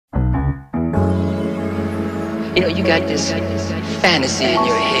You know, you got this fantasy in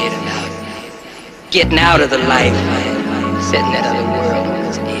your head about getting out of the life and setting that other world on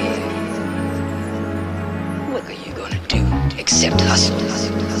its head. What are you gonna do except hustle?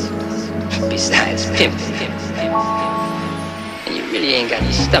 Besides pimping. And you really ain't got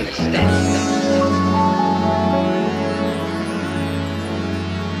the stomach for that.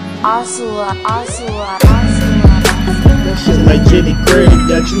 That shit like Jenny Craig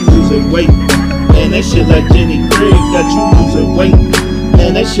got you losing weight. Man, that shit like Jenny Craig got you losing weight.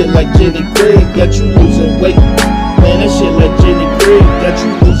 Man, that shit like Jenny Craig got you losing weight. Man, that shit like Jenny Craig got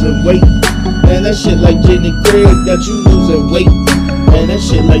you losing weight. Man, that shit like Jenny Craig got you losing weight. Man, that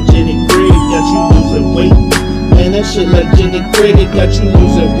shit like Jenny Craig got you losing weight. Man, that shit like Jenny Craig got you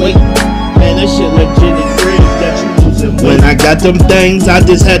losing weight. Man, that shit like Jenny Craig got you losing weight. When I got them things, I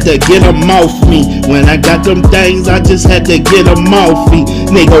just had to get them off me. When I got them things, I just had to get them off me.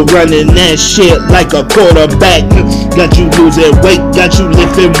 Nigga running that shit like a quarterback. Got you losing weight, got you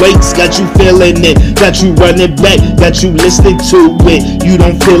lifting weights, got you feeling it, got you running back, got you listening to it. You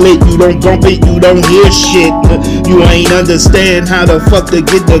don't feel it, you don't bump it, you don't hear shit. You ain't understand how the fuck to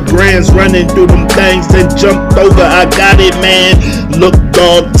get the grands running through them things and jumped over. I got it, man. Look,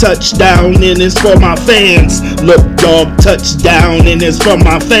 dog, touchdown, and it's for my fans. Look, dog, touchdown, and it's for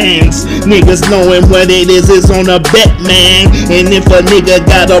my fans. Niggas knowing what it is on a bet, man. And if a nigga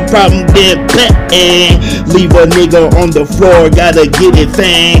got a problem, then bet, and leave a nigga on the floor, gotta get it,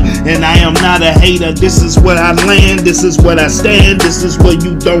 fam. And I am not a hater, this is where I land, this is what I stand, this is what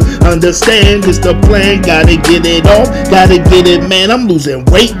you don't understand. It's the plan, gotta get it off, gotta get it, man. I'm losing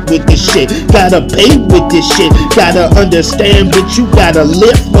weight with this shit, gotta pay with this shit, gotta understand, bitch, you gotta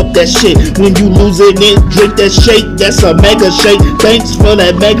lift up that shit. When you losing it, drink that shake, that's a mega shake. Thanks for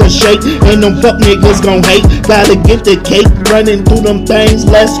that mega shake, and them fuck niggas gon' hate. Gotta get the cake, running through them things,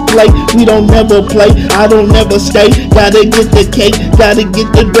 let's play. We don't never play, I don't never stay. Gotta get the cake, gotta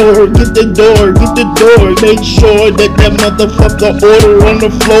get the door, get the door, get the door. Make sure that that motherfucker order on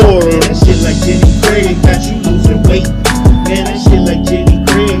the floor. That shit like Jenny Craig got you losing weight. Man, that shit like